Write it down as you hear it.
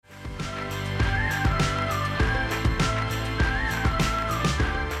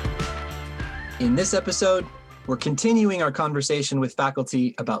In this episode, we're continuing our conversation with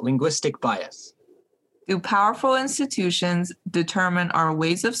faculty about linguistic bias. Do powerful institutions determine our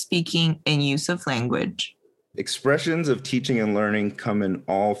ways of speaking and use of language? Expressions of teaching and learning come in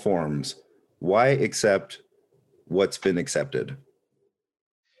all forms. Why accept what's been accepted?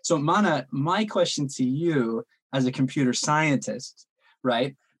 So Mana, my question to you as a computer scientist,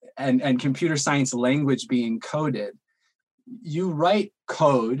 right? And computer science language being coded, you write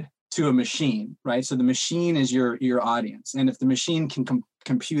code to a machine, right? So the machine is your audience. And if the machine can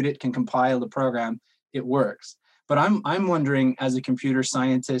compute it, can compile the program, it works. But I'm wondering, as a computer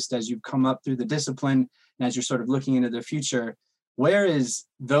scientist, as you've come up through the discipline and as you're sort of looking into the future, where is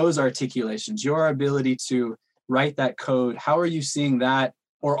those articulations, your ability to write that code? How are you seeing that?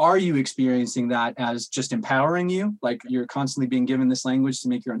 Or are you experiencing that as just empowering you? Like you're constantly being given this language to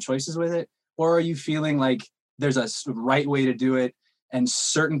make your own choices with it? Or are you feeling like there's a right way to do it and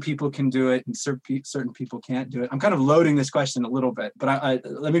certain people can do it and certain people can't do it? I'm kind of loading this question a little bit, but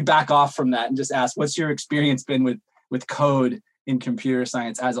let me back off from that and just ask, what's your experience been with code in computer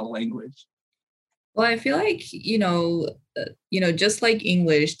science as a language? Well, I feel like, just like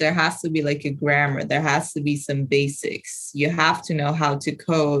English, there has to be like a grammar. There has to be some basics. You have to know how to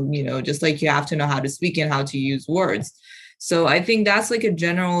code, just like you have to know how to speak and how to use words. So I think that's like a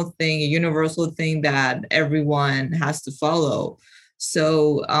general thing, a universal thing that everyone has to follow.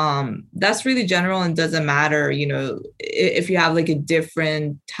 So that's really general and doesn't matter, if you have like a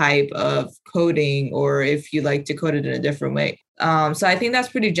different type of coding or if you like to code it in a different way. So I think that's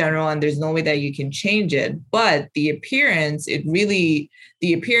pretty general and there's no way that you can change it. But the appearance of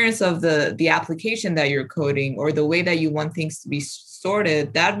the application that you're coding or the way that you want things to be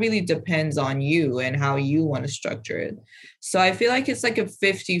sorted, that really depends on you and how you want to structure it. So I feel like it's like a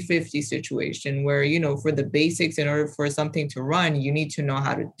 50-50 situation where, for the basics, in order for something to run, you need to know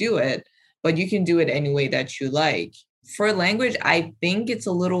how to do it, but you can do it any way that you like. For language, I think it's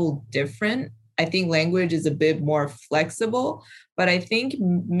a little different. I think language is a bit more flexible, but I think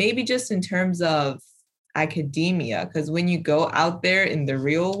maybe just in terms of academia, because when you go out there in the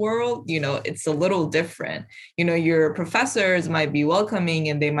real world, it's a little different. Your professors might be welcoming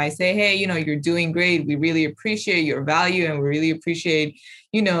and they might say, hey, you're doing great. We really appreciate your value and we really appreciate,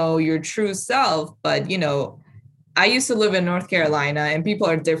 your true self. But, I used to live in North Carolina and people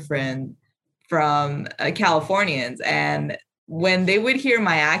are different from Californians. And when they would hear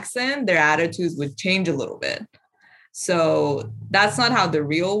my accent, their attitudes would change a little bit. So that's not how the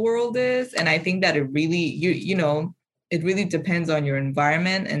real world is. And I think that it really, it really depends on your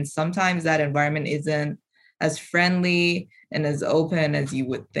environment. And sometimes that environment isn't as friendly and as open as you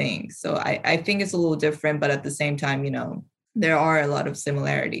would think. So I think it's a little different, but at the same time, there are a lot of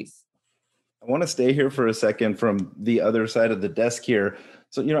similarities. I want to stay here for a second from the other side of the desk here.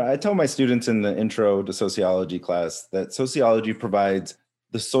 So, I tell my students in the intro to sociology class that sociology provides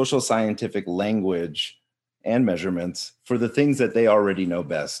the social scientific language and measurements for the things that they already know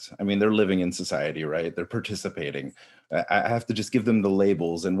best. I mean, they're living in society, right? They're participating. I have to just give them the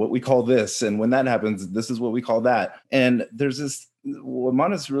labels and what we call this. And when that happens, this is what we call that. And there's this, what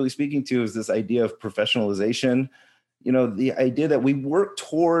Mana's really speaking to is this idea of professionalization. The idea that we work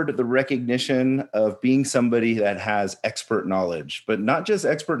toward the recognition of being somebody that has expert knowledge, but not just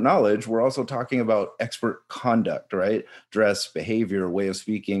expert knowledge. We're also talking about expert conduct, right? Dress, behavior, way of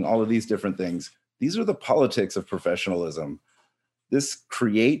speaking, all of these different things. These are the politics of professionalism. This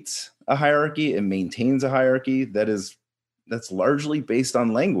creates a hierarchy and maintains a hierarchy that's largely based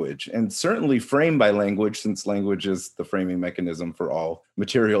on language and certainly framed by language, since language is the framing mechanism for all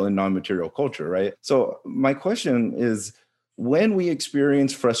material and non-material culture, right? So my question is, when we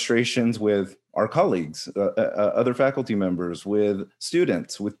experience frustrations with our colleagues, other faculty members, with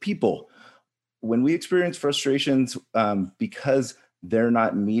students, with people, when we experience frustrations because they're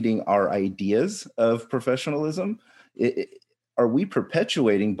not meeting our ideas of professionalism, are we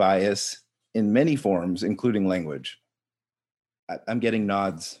perpetuating bias in many forms, including language? I'm getting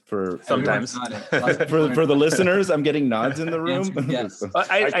nods for sometimes for the listeners. I'm getting nods in the room. Yes.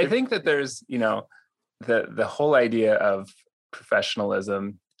 I think that there's, the whole idea of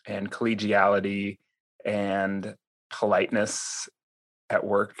professionalism and collegiality and politeness at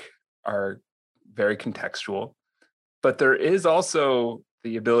work are very contextual. But there is also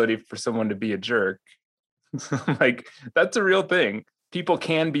the ability for someone to be a jerk. Like, that's a real thing. People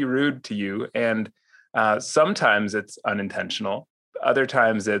can be rude to you. And sometimes it's unintentional. Other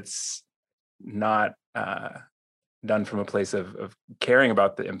times it's not done from a place of caring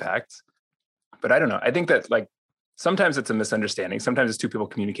about the impacts. But I don't know. I think that sometimes it's a misunderstanding. Sometimes it's two people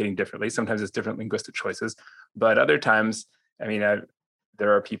communicating differently. Sometimes it's different linguistic choices. But other times,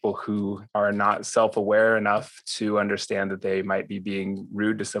 there are people who are not self-aware enough to understand that they might be being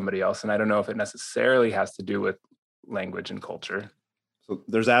rude to somebody else. And I don't know if it necessarily has to do with language and culture. So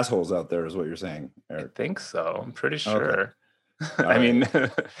there's assholes out there is what you're saying, Eric. I think so. I'm pretty sure. Okay. I mean,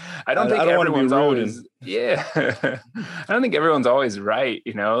 I don't think everyone's always, yeah. I don't think everyone's always right.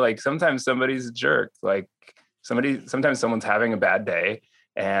 You know, like sometimes somebody's a jerk, like sometimes someone's having a bad day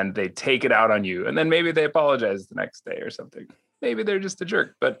and they take it out on you, and then maybe they apologize the next day or something. Maybe they're just a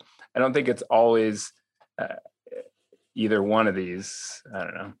jerk, but I don't think it's always either one of these. I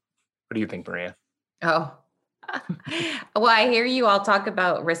don't know. What do you think, Maria? Oh, well, I hear you all talk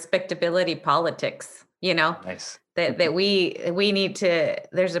about respectability politics, you know, Nice. that we need to,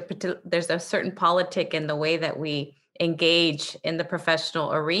 there's a certain politic in the way that we engage in the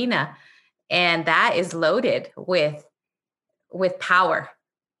professional arena. And that is loaded with power,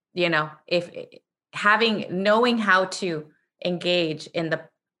 you know, knowing how to engage in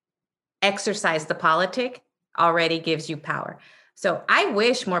exercise the politic already gives you power. So I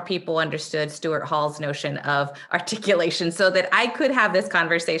wish more people understood Stuart Hall's notion of articulation so that I could have this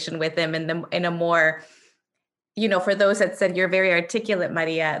conversation with him in a more, you know, for those that said you're very articulate,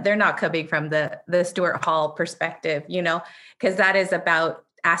 Maria, they're not coming from the Stuart Hall perspective, you know, because that is about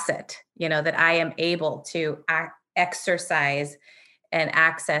asset, you know, that I am able to exercise and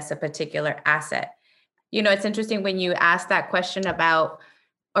access a particular asset. You know, it's interesting when you asked that question about,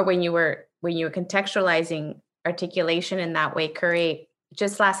 or when you were contextualizing articulation in that way, Curry,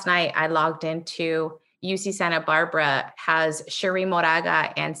 just last night I logged into UC Santa Barbara has Cherie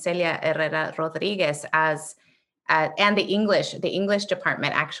Moraga and Celia Herrera Rodriguez and the English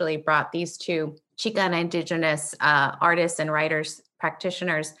department actually brought these two Chicana Indigenous artists and writers,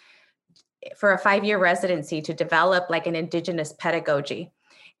 practitioners for a 5-year residency to develop like an Indigenous pedagogy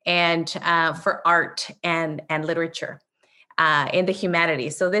and for art and literature in the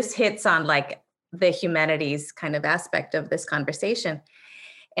humanities. So this hits on like the humanities kind of aspect of this conversation.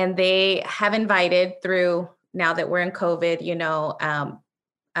 And they have invited through, now that we're in COVID, you know,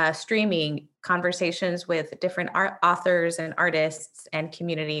 streaming conversations with different authors and artists and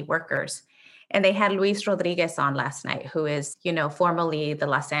community workers. And they had Luis Rodriguez on last night, who is, you know, formerly the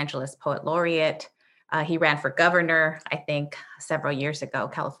Los Angeles Poet Laureate. He ran for governor, I think, several years ago,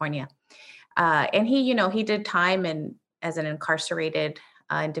 California. And he, you know, he did time as an incarcerated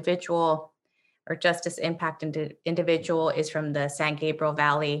individual or justice impact individual, is from the San Gabriel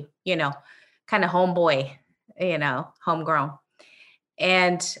Valley, you know, kind of homeboy, you know, homegrown.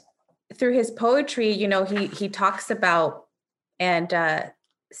 And through his poetry, you know, he talks about, and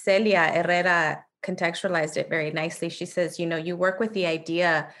Celia Herrera contextualized it very nicely. She says, you know, you work with the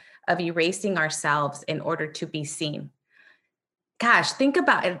idea of erasing ourselves in order to be seen. Gosh, think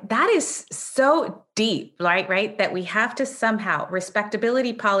about it. That is so deep, right? That we have to somehow,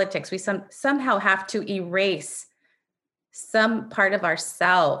 respectability politics, we somehow have to erase some part of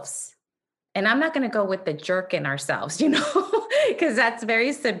ourselves. And I'm not going to go with the jerk in ourselves, you know, because that's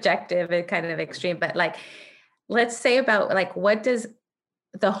very subjective and kind of extreme. But like, let's say about like, what does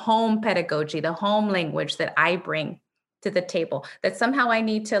the home pedagogy, the home language that I bring to the table, that somehow I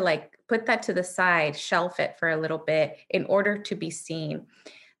need to like put that to the side, shelf it for a little bit in order to be seen.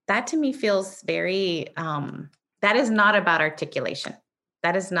 That to me feels very, that is not about articulation.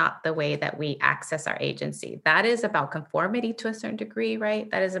 That is not the way that we access our agency. That is about conformity to a certain degree, right?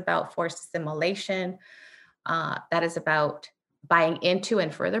 That is about forced assimilation. That is about buying into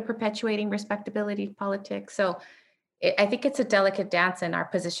and further perpetuating respectability politics. So I think it's a delicate dance, and our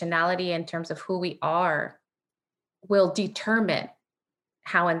positionality in terms of who we are will determine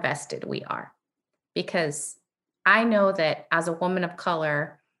how invested we are. Because I know that as a woman of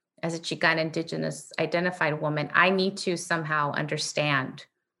color, as a Chicana Indigenous identified woman, I need to somehow understand,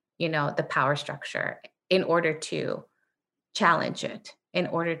 you know, the power structure in order to challenge it, in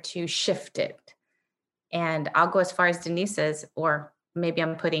order to shift it. And I'll go as far as Denise says, or maybe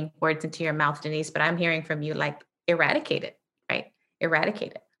I'm putting words into your mouth, Denise, but I'm hearing from you like eradicate it, right?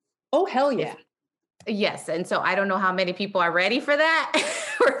 Eradicate it. Oh, hell yeah. Yes. And so I don't know how many people are ready for that.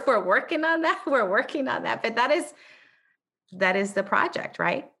 We're working on that. We're working on that. But that is the project,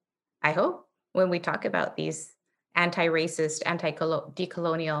 right? I hope, when we talk about these anti-racist,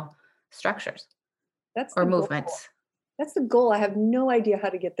 anti-decolonial structures or movements. Goal. That's the goal. I have no idea how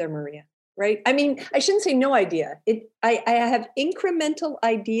to get there, Maria. Right? I mean, I shouldn't say no idea. I have incremental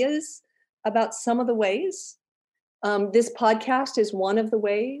ideas about some of the ways. This podcast is one of the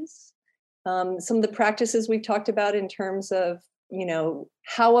ways. Some of the practices we've talked about in terms of, you know,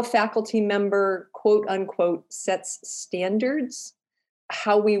 how a faculty member, quote unquote, sets standards,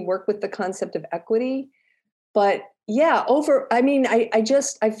 how we work with the concept of equity. But Yeah,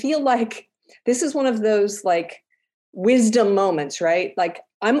 I feel like this is one of those like wisdom moments, right? Like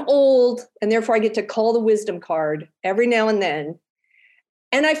I'm old and therefore I get to call the wisdom card every now and then.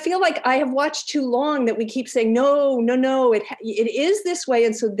 And I feel like I have watched too long that we keep saying, no, no, no, it is this way.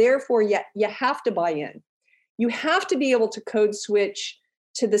 And so therefore, you have to buy in. You have to be able to code switch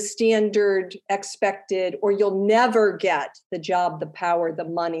to the standard expected, or you'll never get the job, the power, the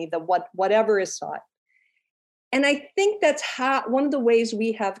money, whatever is sought. And I think that's one of the ways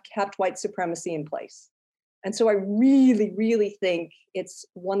we have kept white supremacy in place. And so I really, really think it's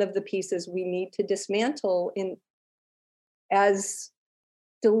one of the pieces we need to dismantle in as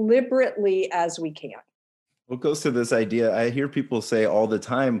deliberately as we can. What goes to this idea, I hear people say all the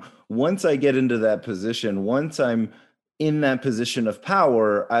time, once I get into that position, once I'm in that position of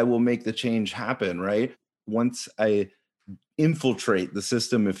power, I will make the change happen, right? Once I infiltrate the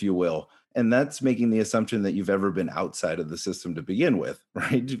system, if you will. And that's making the assumption that you've ever been outside of the system to begin with,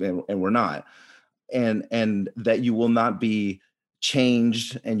 right? And we're not. And that you will not be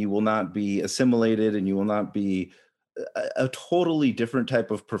changed, and you will not be assimilated, and you will not be a totally different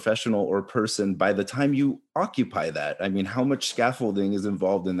type of professional or person by the time you occupy that. I mean, how much scaffolding is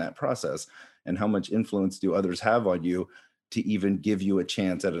involved in that process, and how much influence do others have on you to even give you a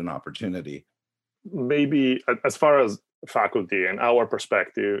chance at an opportunity? Maybe as far as faculty and our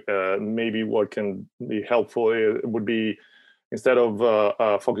perspective, maybe what can be helpful would be, instead of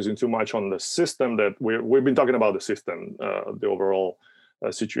focusing too much on the system, that we've been talking about the system, the overall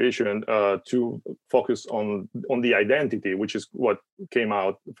situation, to focus on the identity, which is what came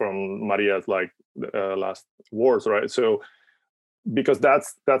out from Maria's last words, right? So because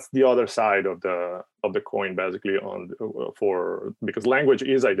that's the other side of the coin, basically, because language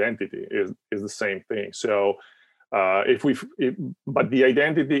is identity, is the same thing. So but the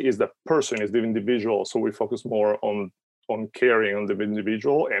identity is the person, is the individual. So we focus more on caring on the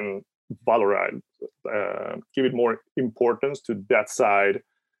individual and valorize, give it more importance to that side,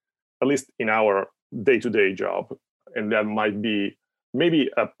 at least in our day-to-day job. And that might be maybe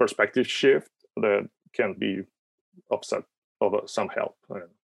a perspective shift that can be of some help.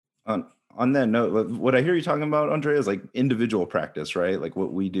 On that note, what I hear you talking about, Andrea, is like individual practice, right? Like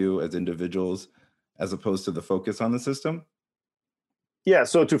what we do as individuals, as opposed to the focus on the system. Yeah,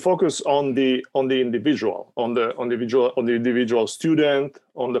 so to focus on the individual, on the individual student,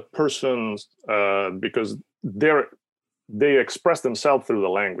 on the persons, because they express themselves through the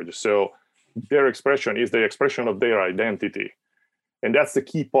language. So their expression is the expression of their identity, and that's the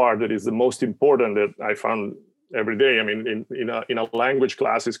key part that is the most important that I found every day. I mean, in a language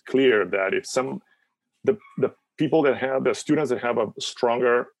class, it's clear that if the people that have, the students that have a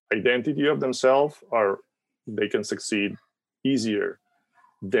stronger identity of themselves, they can succeed easier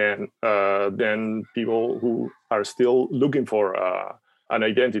than people who are still looking for an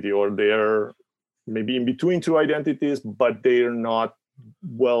identity, or they're maybe in between two identities, but they're not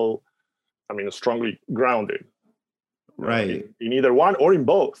strongly grounded, right, in either one or in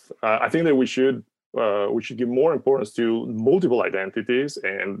both. I think that we should give more importance to multiple identities,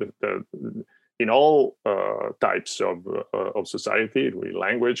 and in all types of society. It can be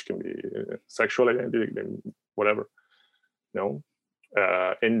language, can be sexual identity, whatever.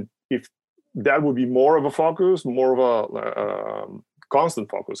 And if that would be more of a focus, more of a constant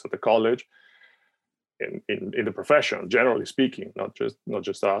focus at the college, in the profession, generally speaking, not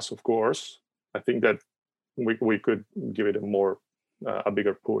just us, of course, I think that we could give it a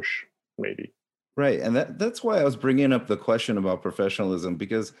bigger push, maybe. Right. And that's why I was bringing up the question about professionalism,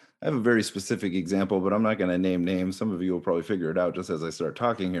 because I have a very specific example, but I'm not going to name names. Some of you will probably figure it out just as I start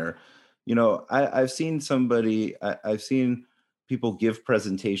talking here. I've seen I've seen people give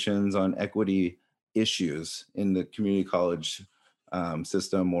presentations on equity issues in the community college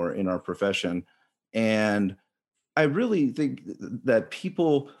system or in our profession. And I really think that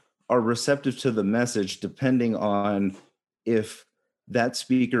people are receptive to the message depending on if that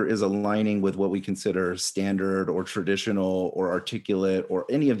speaker is aligning with what we consider standard or traditional or articulate or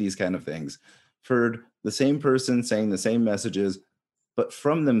any of these kind of things. For the same person saying the same messages, but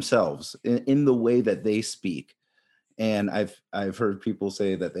from themselves in the way that they speak. And I've heard people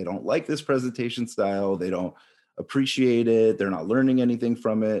say that they don't like this presentation style, they don't appreciate it, they're not learning anything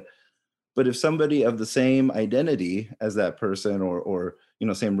from it. But if somebody of the same identity as that person, or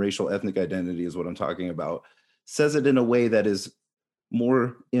same racial ethnic identity is what I'm talking about, says it in a way that is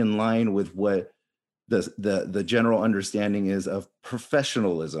more in line with what the general understanding is of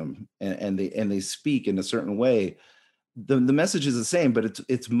professionalism, and they speak in a certain way, the message is the same, but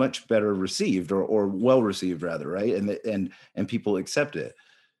it's much better received, or well received rather, right? And people accept it.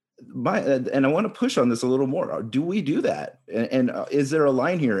 and I want to push on this a little more. Do we do that? And is there a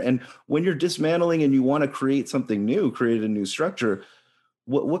line here? And when you're dismantling and you want to create something new, create a new structure,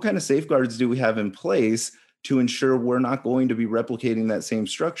 what kind of safeguards do we have in place to ensure we're not going to be replicating that same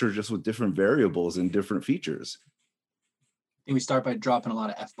structure just with different variables and different features? I think we start by dropping a lot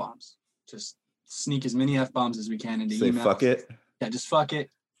of F-bombs. Just sneak as many F-bombs as we can into emails. Say fuck it. Yeah, just fuck it.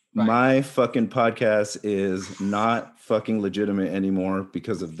 Right. My fucking podcast is not fucking legitimate anymore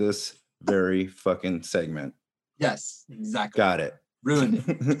because of this very fucking segment. Yes, exactly. Got it. Ruined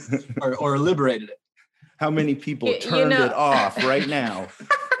it. or liberated it. How many people turned it off right now?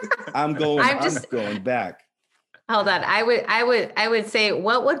 I'm going back. Hold on. I would say,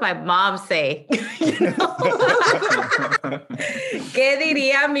 what would my mom say? ¿Qué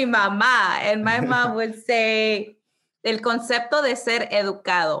diría mi mamá? And my mom would say, el concepto de ser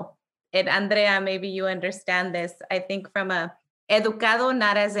educado. And Andrea, maybe you understand this. I think from educado,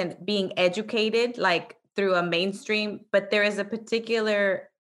 not as in being educated, like through a mainstream, but there is a particular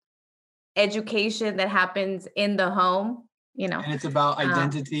education that happens in the home, And it's about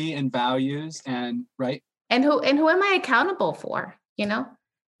identity and values and right. And who am I accountable for,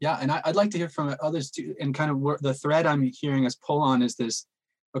 Yeah, and I'd like to hear from others too. And kind of the thread I'm hearing us pull on is this,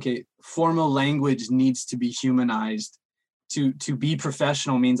 okay, formal language needs to be humanized. To be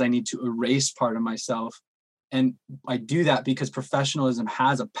professional means I need to erase part of myself. And I do that because professionalism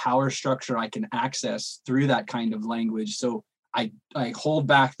has a power structure I can access through that kind of language. So I hold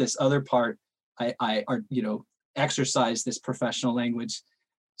back this other part. I exercise this professional language.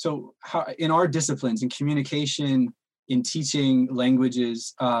 So how, in our disciplines, in communication, in teaching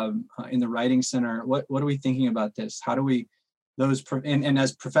languages, in the Writing Center, what are we thinking about this? How do we, and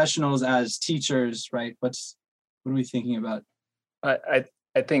as professionals, as teachers, right? What are we thinking about?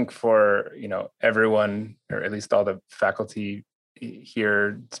 I think for, everyone, or at least all the faculty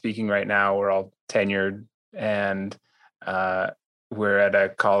here speaking right now, we're all tenured, and we're at a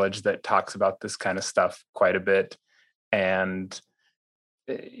college that talks about this kind of stuff quite a bit. And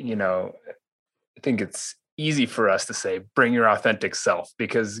I think it's easy for us to say, bring your authentic self,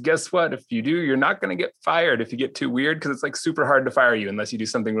 because guess what? If you do, you're not going to get fired if you get too weird, because it's like super hard to fire you unless you do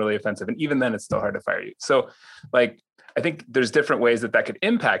something really offensive. And even then it's still hard to fire you. So I think there's different ways that could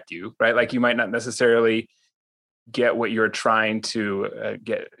impact you, right? Like you might not necessarily get what you're trying to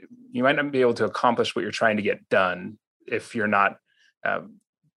get. You might not be able to accomplish what you're trying to get done if you're not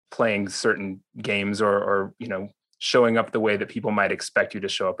playing certain games or showing up the way that people might expect you to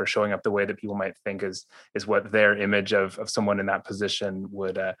show up, or showing up the way that people might think is what their image of someone in that position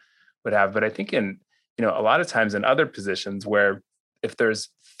would have. But I think in, a lot of times in other positions where if there's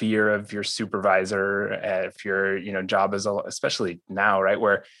fear of your supervisor, if your, job is, especially now, right,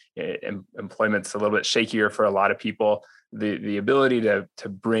 where employment's a little bit shakier for a lot of people, the ability to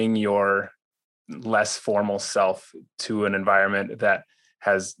bring your less formal self to an environment that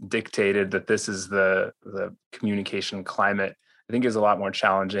has dictated that this is the communication climate, I think is a lot more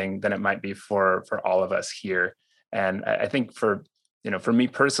challenging than it might be for all of us here. And I think for me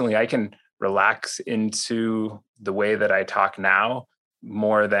personally, I can relax into the way that I talk now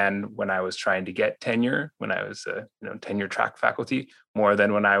more than when I was trying to get tenure, when I was tenure track faculty, more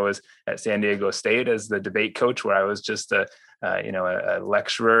than when I was at San Diego State as the debate coach, where I was just a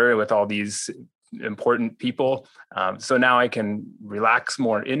lecturer with all these important people. So now I can relax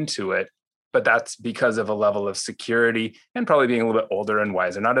more into it, but that's because of a level of security and probably being a little bit older and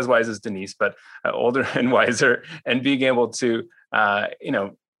wiser, not as wise as Denise, but older and wiser, and being able to,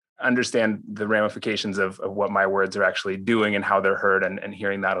 understand the ramifications of what my words are actually doing and how they're heard, and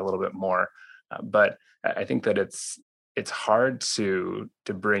hearing that a little bit more. But I think that it's hard to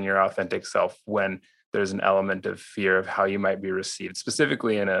bring your authentic self when there's an element of fear of how you might be received,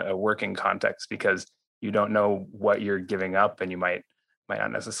 specifically in a working context, because you don't know what you're giving up, and you might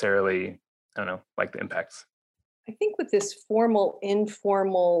not necessarily, like the impacts. I think with this formal,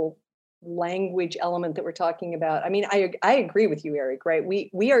 informal language element that we're talking about, I mean, I agree with you, Eric, right?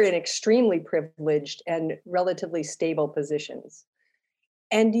 We are in extremely privileged and relatively stable positions.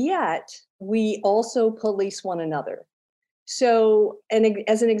 And yet we also police one another. So, and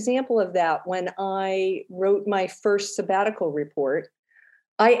as an example of that, when I wrote my first sabbatical report,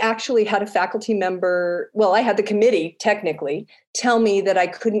 I actually had a faculty member, well, I had the committee technically tell me that I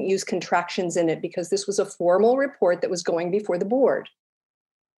couldn't use contractions in it because this was a formal report that was going before the board.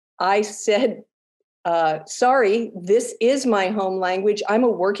 I said, sorry, this is my home language. I'm a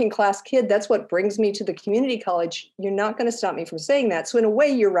working class kid. That's what brings me to the community college. You're not going to stop me from saying that. So in a way,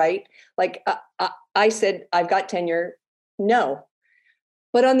 you're right. Like I said, I've got tenure. No.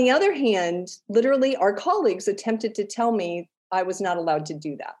 But on the other hand, literally our colleagues attempted to tell me I was not allowed to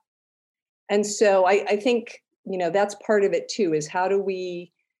do that. And so I think, that's part of it too, is how do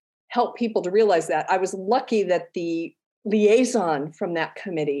we help people to realize that? I was lucky that the liaison from that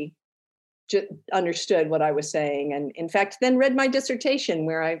committee understood what I was saying, and in fact then read my dissertation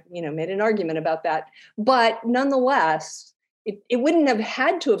where I made an argument about that. But nonetheless, it wouldn't have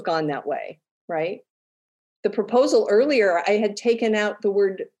had to have gone that way, right? The proposal earlier, I had taken out the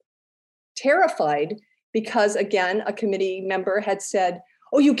word terrified because, again, a committee member had said,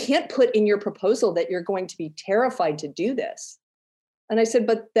 oh, you can't put in your proposal that you're going to be terrified to do this. And I said,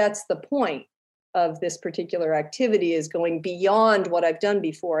 but that's the point of this particular activity, is going beyond what I've done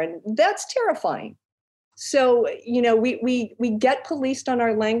before. And that's terrifying. So, we get policed on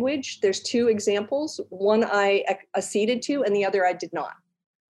our language. There's two examples. One I acceded to and the other I did not.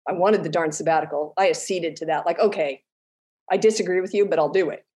 I wanted the darn sabbatical. I acceded to that. Like, okay, I disagree with you, but I'll do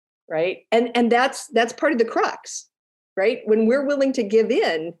it. Right. And that's part of the crux, right? When we're willing to give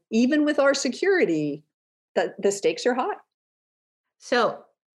in, even with our security, the stakes are high. So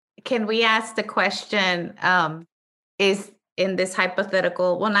can we ask the question, is in this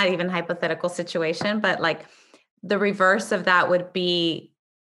hypothetical, well, not even hypothetical situation, but like the reverse of that would be,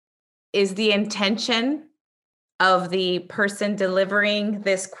 is the intention of the person delivering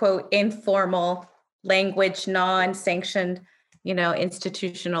this quote informal language, non-sanctioned,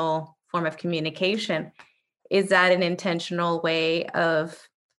 institutional form of communication, is that an intentional way of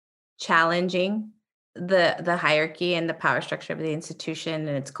challenging the hierarchy and the power structure of the institution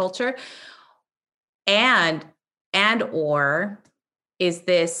and its culture? And or is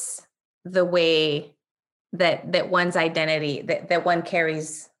this the way that one's identity, that one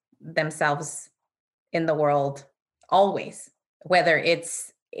carries themselves in the world always, whether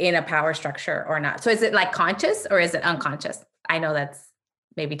it's in a power structure or not? So is it like conscious or is it unconscious? I know that's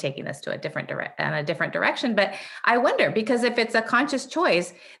maybe taking us to a different direction, but I wonder, because if it's a conscious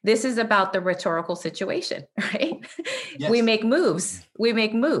choice, this is about the rhetorical situation, right? Yes. We make moves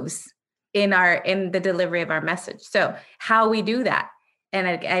in the delivery of our message. So how we do that, and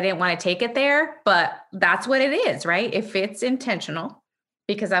I didn't want to take it there, but that's what it is, right? If it's intentional,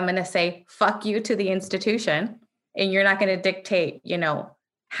 because I'm going to say fuck you to the institution, and you're not going to dictate,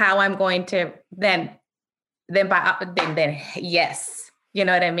 how I'm going to then yes. You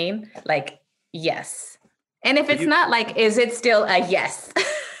know what I mean? Like, yes. And if it's not, like, is it still a yes?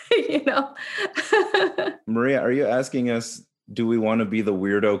 Maria, are you asking us, do we want to be the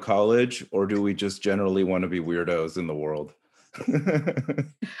weirdo college, or do we just generally want to be weirdos in the world?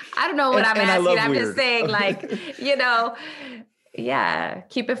 I don't know what I'm asking. I'm just saying, like, yeah,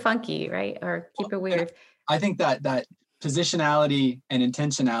 keep it funky, right? Or keep it weird. I think that positionality and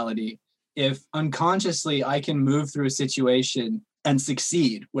intentionality, if unconsciously I can move through a situation and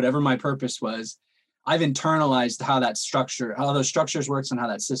succeed, whatever my purpose was, I've internalized how those structures works and how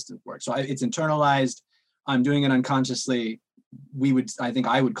that system works. So it's internalized. I'm doing it unconsciously. I think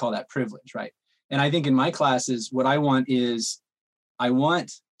I would call that privilege, right? And I think in my classes, what I want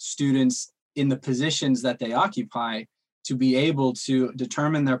students in the positions that they occupy to be able to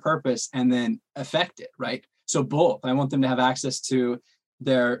determine their purpose and then affect it, right? So both, I want them to have access to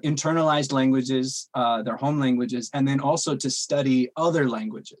their internalized languages, their home languages, and then also to study other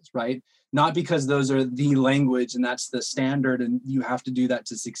languages, right? Not because those are the language and that's the standard and you have to do that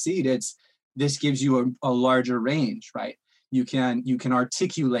to succeed. This gives you a larger range, right? You can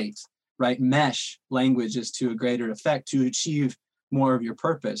articulate, right? Mesh languages to a greater effect to achieve more of your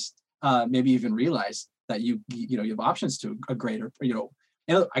purpose. Maybe even realize that you have options to a greater,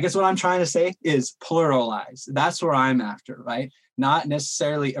 and I guess what I'm trying to say is pluralize. That's where I'm after, right? Not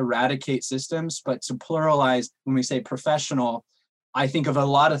necessarily eradicate systems, but to pluralize. When we say professional, I think of a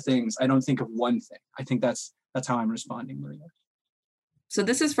lot of things. I don't think of one thing. I think that's how I'm responding, Maria. So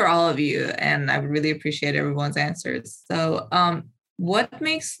this is for all of you, and I would really appreciate everyone's answers. So what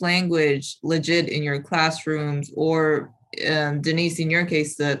makes language legit in your classrooms, or Denise, in your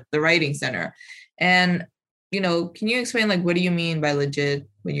case, the writing center? And can you explain, like, what do you mean by legit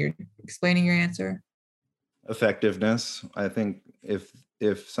when you're explaining your answer? Effectiveness. I think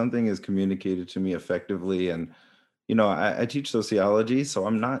if something is communicated to me effectively, and I teach sociology, so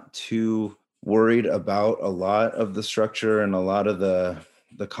I'm not too worried about a lot of the structure and a lot of the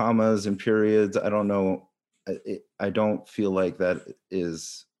commas and periods. I don't know. I don't feel like that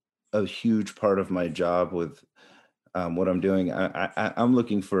is a huge part of my job with what I'm doing. I'm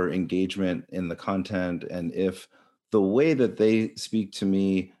looking for engagement in the content, and if the way that they speak to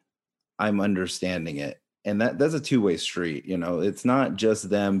me, I'm understanding it. And that's a two-way street. It's not just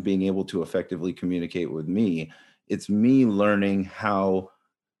them being able to effectively communicate with me. It's me learning how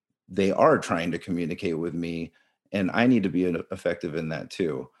they are trying to communicate with me, and I need to be effective in that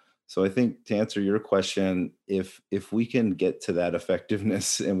too. So I think to answer your question, if we can get to that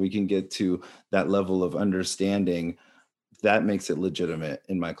effectiveness and we can get to that level of understanding, that makes it legitimate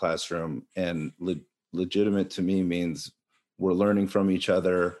in my classroom. And legitimate to me means we're learning from each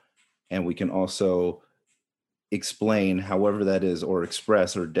other, and we can also explain, however that is, or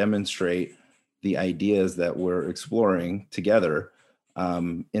express or demonstrate the ideas that we're exploring together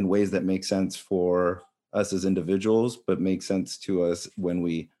in ways that make sense for us as individuals, but make sense to us when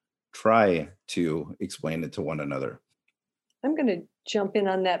we try to explain it to one another. I'm going to jump in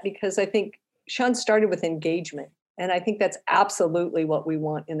on that because I think Sean started with engagement. And I think that's absolutely what we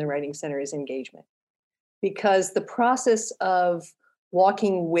want in the Writing Center is engagement. Because the process of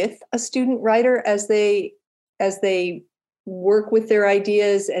walking with a student writer as they work with their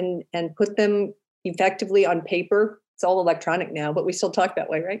ideas and put them effectively on paper, it's all electronic now, but we still talk that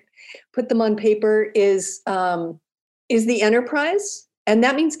way, right? Put them on paper is the enterprise. And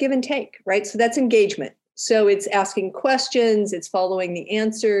that means give and take, right? So that's engagement. So it's asking questions, it's following the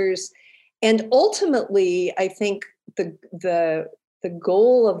answers. And ultimately, I think the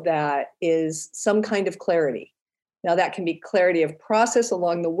goal of that is some kind of clarity. Now that can be clarity of process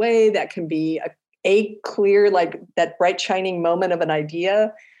along the way. That can be a clear, like that bright shining moment of an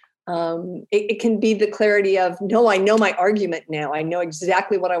idea. It can be the clarity of, no, I know my argument now. I know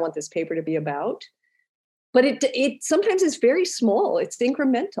exactly what I want this paper to be about. But it sometimes is very small. It's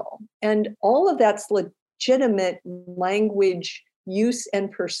incremental. And all of that's legitimate language use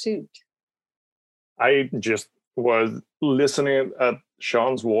and pursuit. I just was listening at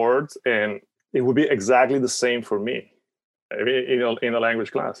Sean's words, and it would be exactly the same for me. I mean, in a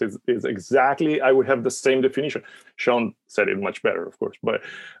language class, it's exactly, I would have the same definition. Sean said it much better, of course, but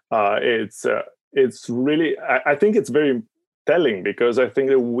it's really, I think it's very telling, because I think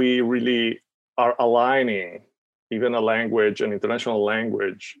that we really are aligning even a language, an international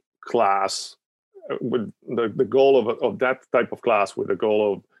language class, with the goal of that type of class with the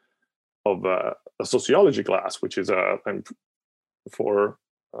goal of a sociology class, which is for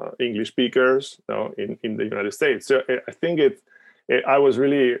English speakers, in the United States. So I think I was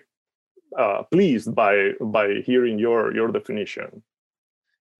really pleased by hearing your definition.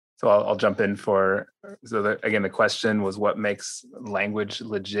 So I'll jump in again, the question was, what makes language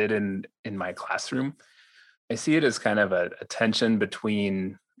legit in my classroom? I see it as kind of a tension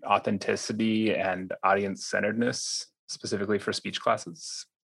between authenticity and audience-centeredness, specifically for speech classes.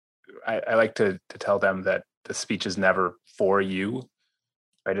 I like to tell them that the speech is never for you,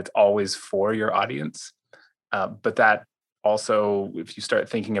 right? It's always for your audience. But that also, if you start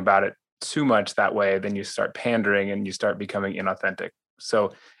thinking about it too much that way, then you start pandering and you start becoming inauthentic.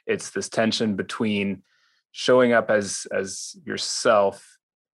 So it's this tension between showing up as yourself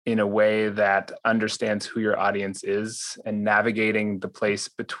in a way that understands who your audience is and navigating the place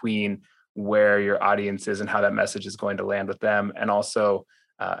between where your audience is and how that message is going to land with them, and also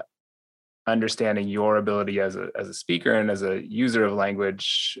understanding your ability as a speaker and as a user of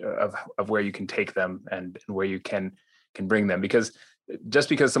language of where you can take them and where you can bring them. Because just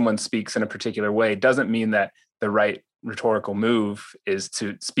because someone speaks in a particular way doesn't mean that the right rhetorical move is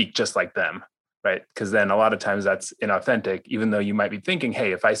to speak just like them, right? Because then a lot of times that's inauthentic, even though you might be thinking,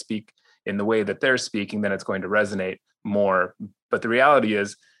 hey, if I speak in the way that they're speaking, then it's going to resonate more. But the reality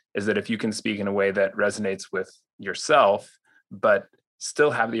is that if you can speak in a way that resonates with yourself, but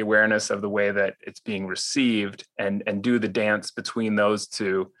still have the awareness of the way that it's being received and do the dance between those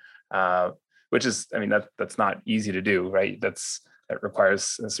two, which is, I mean, that's not easy to do, right? That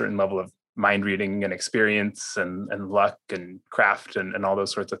requires a certain level of mind reading and experience and luck and craft and all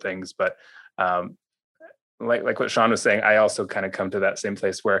those sorts of things. But like what Sean was saying, I also kind of come to that same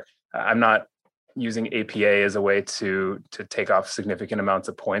place where I'm not using APA as a way to take off significant amounts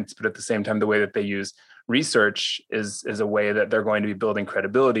of points, but at the same time, the way that they use research is a way that they're going to be building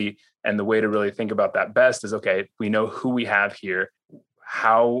credibility. And the way to really think about that best is, okay, we know who we have here.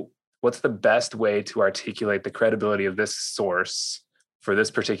 What's the best way to articulate the credibility of this source for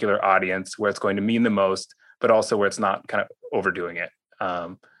this particular audience, where it's going to mean the most, but also where it's not kind of overdoing it.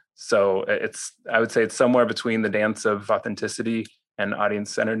 So I would say it's somewhere between the dance of authenticity and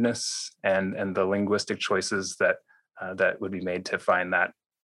audience-centeredness and the linguistic choices that would be made to find that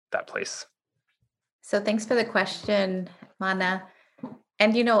place. So thanks for the question, Mana.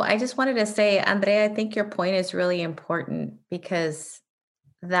 And, I just wanted to say, Andrea, I think your point is really important, because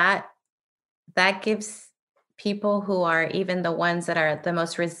that gives people who are even the ones that are the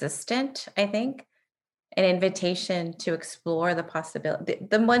most resistant, I think, an invitation to explore the possibility.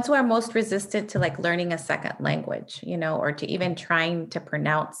 The ones who are most resistant to like learning a second language, or to even trying to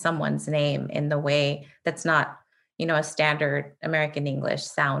pronounce someone's name in the way that's not, a standard American English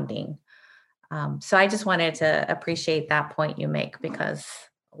sounding. So I just wanted to appreciate that point you make, because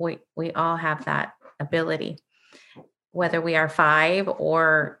we all have that ability, whether we are 5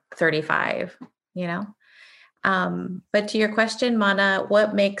 or 35, But to your question, Mana,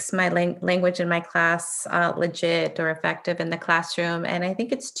 what makes my language in my class legit or effective in the classroom? And I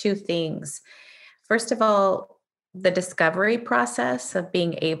think it's 2 things. First of all, the discovery process of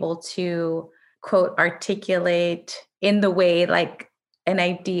being able to, quote, articulate in the way like an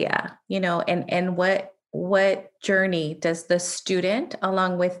idea, and what journey does the student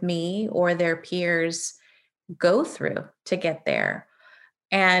along with me or their peers go through to get there?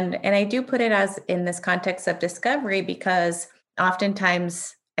 And I do put it as in this context of discovery, because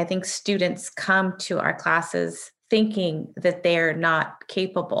oftentimes I think students come to our classes thinking that they're not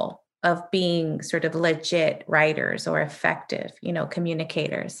capable of being sort of legit writers or effective,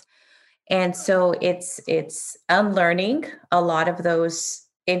 communicators. And so it's unlearning a lot of those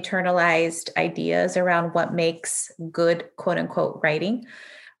internalized ideas around what makes good, quote unquote, writing,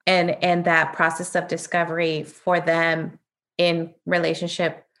 and that process of discovery for them in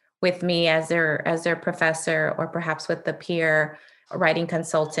relationship with me as their professor, or perhaps with the peer writing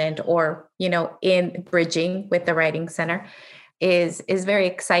consultant, or in bridging with the writing center is very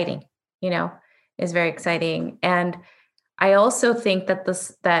exciting. Is very exciting. And I also think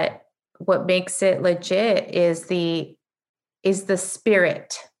that what makes it legit is the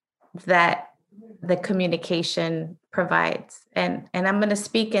spirit that the communication provides. And I'm going to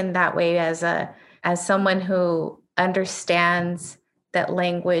speak in that way as someone who understands that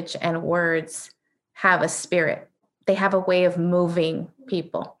language and words have a spirit. They have a way of moving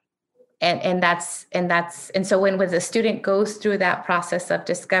people. And so when the student goes through that process of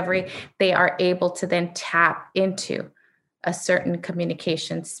discovery, they are able to then tap into a certain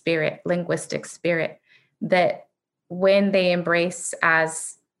communication spirit, linguistic spirit, that when they embrace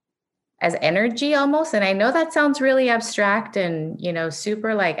as energy almost. And I know that sounds really abstract and,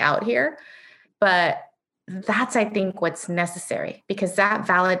 super like out here, but that's, I think, what's necessary, because that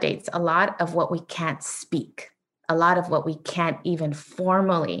validates a lot of what we can't speak, a lot of what we can't even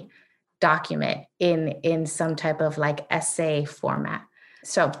formally document in some type of like essay format.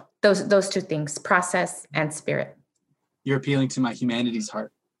 So those 2 things, process and spirit. You're appealing to my humanities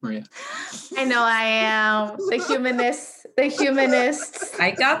heart, Maria. I know I am. The humanists.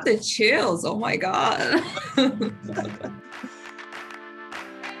 I got the chills. Oh my God.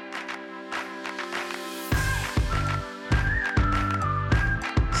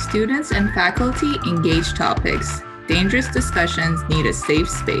 Students and faculty engage topics. Dangerous discussions need a safe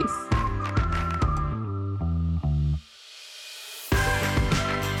space.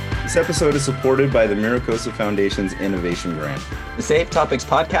 This episode is supported by the Miracosa Foundation's Innovation Grant. The Safe Topics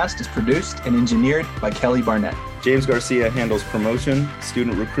podcast is produced and engineered by Kelly Barnett. James Garcia handles promotion,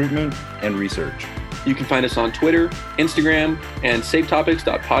 student recruitment, and research. You can find us on Twitter, Instagram, and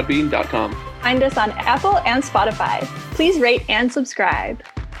safetopics.podbean.com. Find us on Apple and Spotify. Please rate and subscribe.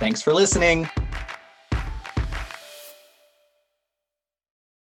 Thanks for listening.